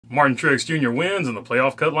Martin Truex Jr. wins and the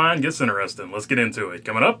playoff cut line gets interesting. Let's get into it.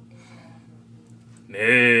 Coming up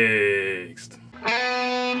next.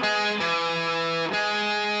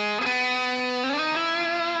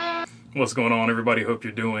 What's going on, everybody? Hope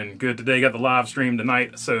you're doing good today. Got the live stream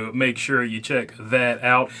tonight, so make sure you check that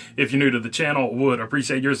out. If you're new to the channel, would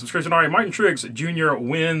appreciate your subscription. All right, Martin Truex Jr.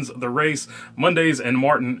 wins the race. Mondays and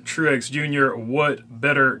Martin Truex Jr. What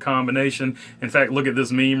better combination? In fact, look at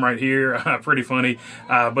this meme right here. Pretty funny,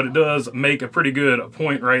 but it does make a pretty good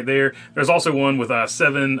point right there. There's also one with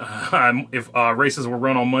 7. If races were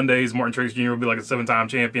run on Mondays, Martin Truex Jr. would be like a 7-time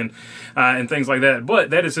champion and things like that. But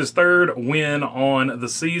that is his 3rd win on the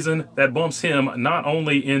season. That bumps him not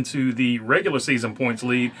only into the regular season points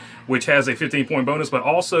lead, which has a 15-point bonus, but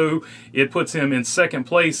also it puts him in 2nd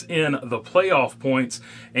place in the playoff points,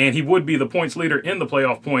 and he would be the points leader in the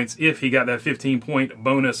playoff points if he got that 15-point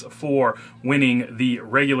bonus for winning the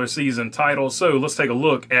regular season title. So let's take a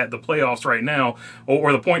look at the playoffs right now,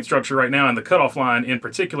 or the point structure right now, and the cutoff line in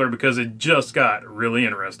particular, because it just got really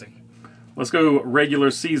interesting. Let's go regular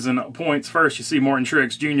season points first. You see Martin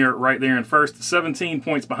Truex Jr. right there in first. 17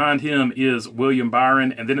 points behind him is William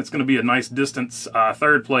Byron, and then it's going to be a nice distance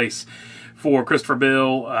 3rd place for Christopher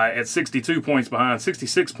Bell at 62 points behind.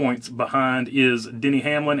 66 points behind is Denny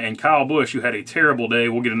Hamlin and Kyle Busch, who had a terrible day.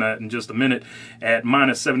 We'll get into that in just a minute, at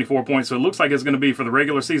minus 74 points. So it looks like it's going to be, for the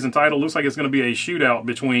regular season title, looks like it's going to be a shootout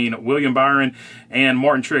between William Byron and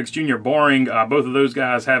Martin Truex Jr., barring both of those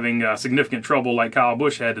guys having significant trouble like Kyle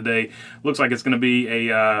Busch had today. Looks like it's going to be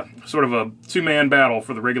a sort of a 2-man battle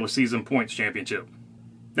for the regular season points championship.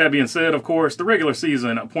 That being said, of course, the regular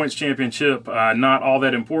season points championship, not all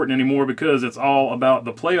that important anymore, because it's all about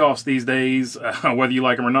the playoffs these days, whether you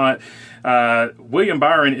like them or not. William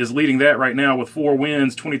Byron is leading that right now with 4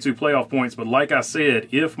 wins, 22 playoff points. But like I said,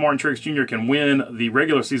 if Martin Truex Jr. can win the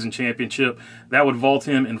regular season championship, that would vault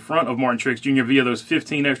him in front of Martin Truex Jr. via those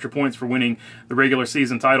 15 extra points for winning the regular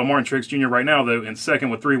season title. Martin Truex Jr. right now, though, in 2nd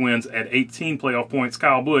with 3 wins at 18 playoff points.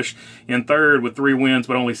 Kyle Busch in 3rd with 3 wins,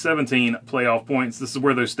 but only 17 playoff points. This is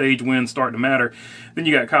where those stage wins start to matter. Then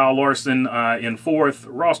you got Kyle Larson in 4th,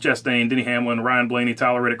 Ross Chastain, Denny Hamlin, Ryan Blaney,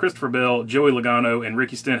 Tyler Reddick, Christopher Bell, Joey Logano, and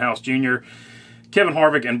Ricky Stenhouse Jr. Kevin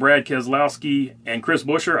Harvick and Brad Keselowski and Chris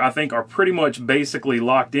Buescher, I think, are pretty much basically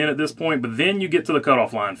locked in at this point. But then you get to the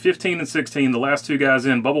cutoff line. 15 and 16, the last 2 guys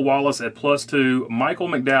in. Bubba Wallace at +2, Micheal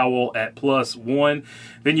McDowell at +1.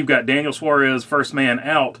 Then you've got Daniel Suarez, first man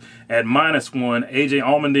out, at -1. AJ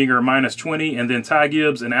Allmendinger -20. And then Ty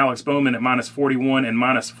Gibbs and Alex Bowman at -41 and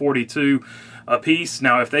 -42. A piece.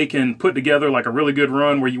 Now, if they can put together like a really good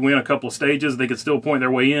run where you win a couple of stages, they could still point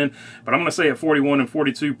their way in. But I'm going to say at 41 and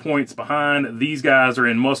 42 points behind, these guys are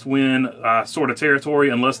in must-win sort of territory,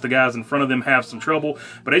 unless the guys in front of them have some trouble.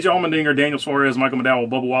 But AJ Allmendinger, Daniel Suarez, Micheal McDowell,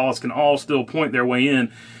 Bubba Wallace can all still point their way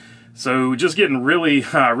in. So just getting really,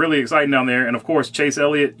 really exciting down there. And of course, Chase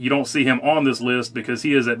Elliott, you don't see him on this list because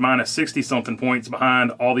he is at minus 60-something points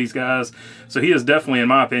behind all these guys. So he is definitely, in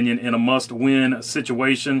my opinion, in a must-win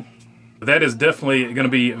situation. That is definitely going to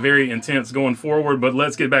be very intense going forward, but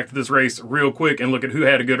let's get back to this race real quick and look at who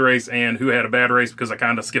had a good race and who had a bad race, because I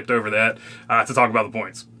kind of skipped over that to talk about the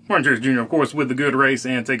points. Martin Truex Jr., of course, with the good race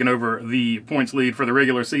and taking over the points lead for the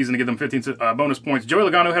regular season to give them 15 bonus points. Joey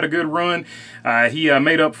Logano had a good run. He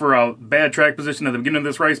made up for a bad track position at the beginning of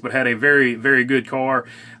this race, but had a very, very good car.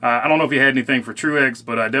 I don't know if he had anything for Truex,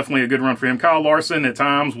 but definitely a good run for him. Kyle Larson, at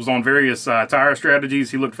times, was on various tire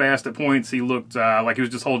strategies. He looked fast at points. He looked like he was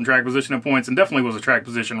just holding track position at points, and definitely was a track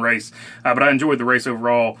position race. But I enjoyed the race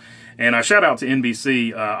overall. And shout out to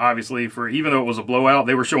NBC, obviously, for, even though it was a blowout,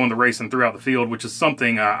 they were showing the racing throughout the field, which is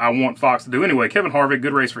something I want Fox to do. Anyway, Kevin Harvick,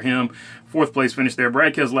 good race for him. 4th place finish there.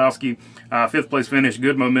 Brad Keselowski, 5th place finish,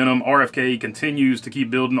 good momentum. RFK continues to keep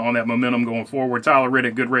building on that momentum going forward. Tyler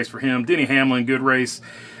Reddick, good race for him. Denny Hamlin, good race.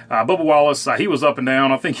 Bubba Wallace, he was up and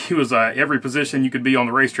down. I think he was every position you could be on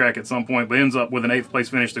the racetrack at some point, but ends up with an 8th place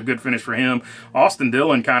finish, a good finish for him. Austin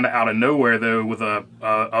Dillon, kind of out of nowhere, though, with a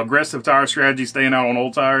aggressive tire strategy, staying out on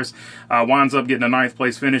old tires, winds up getting a 9th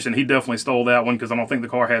place finish, and he definitely stole that one because I don't think the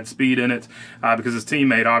car had speed in it, because his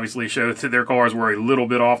teammate obviously showed that their cars were a little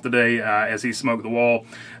bit off today as he smoked the wall.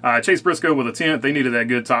 Chase Briscoe with a 10th. They needed that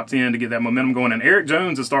good top 10 to get that momentum going, and Eric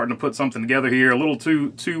Jones is starting to put something together here, a little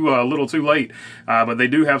too late, but they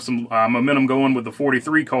do have some momentum going with the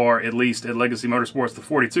 43 car, at least at Legacy Motorsports. The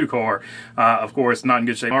 42 car, of course, not in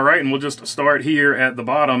good shape. All right, and we'll just start here at the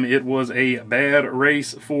bottom. It was a bad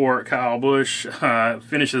race for Kyle Busch.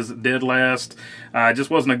 Finishes dead last. Just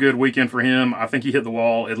wasn't a good weekend for him. I think he hit the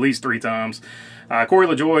wall at least 3 times. Corey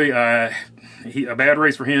LaJoie, a bad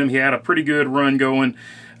race for him. He had a pretty good run going.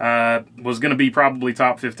 was going to be probably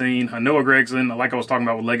top 15. Noah Gregson, like I was talking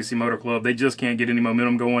about with Legacy Motor Club, they just can't get any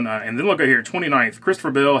momentum going. And then look at here, 29th,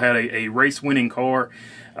 Christopher Bell had a race-winning car.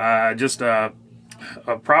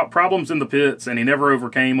 Problems in the pits, and he never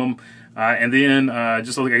overcame them. And then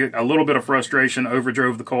just a little bit of frustration,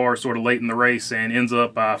 overdrove the car sort of late in the race and ends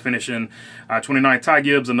up finishing 29th. Ty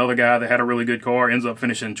Gibbs, another guy that had a really good car, ends up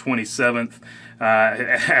finishing 27th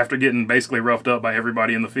after getting basically roughed up by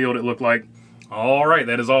everybody in the field, it looked like. All right,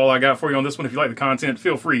 that is all I got for you on this one. If you like the content,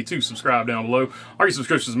 feel free to subscribe down below. All your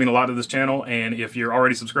subscriptions mean a lot to this channel, and if you're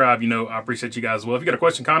already subscribed, you know I appreciate you guys as well. If you got a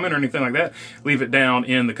question, comment, or anything like that, leave it down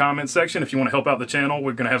in the comments section. If you want to help out the channel,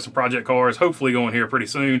 we're going to have some project cars hopefully going here pretty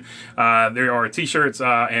soon. There are t-shirts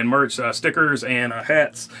and merch, stickers, and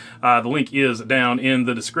hats. The link is down in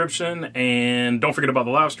the description, and don't forget about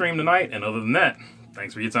the live stream tonight, and other than that,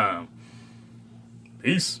 thanks for your time.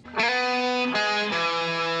 Peace.